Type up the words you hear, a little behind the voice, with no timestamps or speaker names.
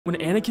When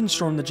Anakin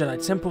stormed the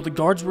Jedi Temple, the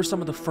guards were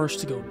some of the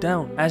first to go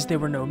down, as they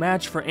were no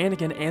match for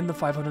Anakin and the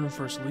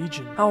 501st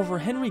Legion. However,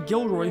 Henry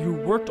Gilroy, who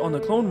worked on the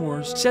Clone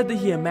Wars, said that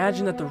he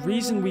imagined that the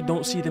reason we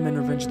don't see them in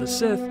Revenge of the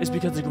Sith is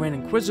because the Grand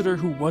Inquisitor,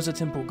 who was a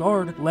Temple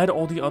guard, led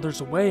all the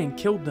others away and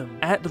killed them,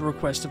 at the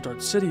request of Darth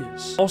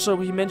Sidious. Also,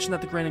 he mentioned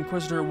that the Grand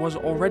Inquisitor was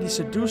already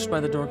seduced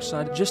by the dark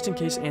side just in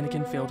case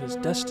Anakin failed his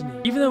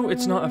destiny. Even though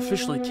it's not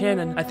officially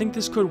canon, I think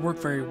this could work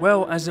very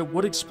well, as it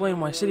would explain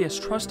why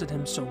Sidious trusted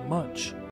him so much.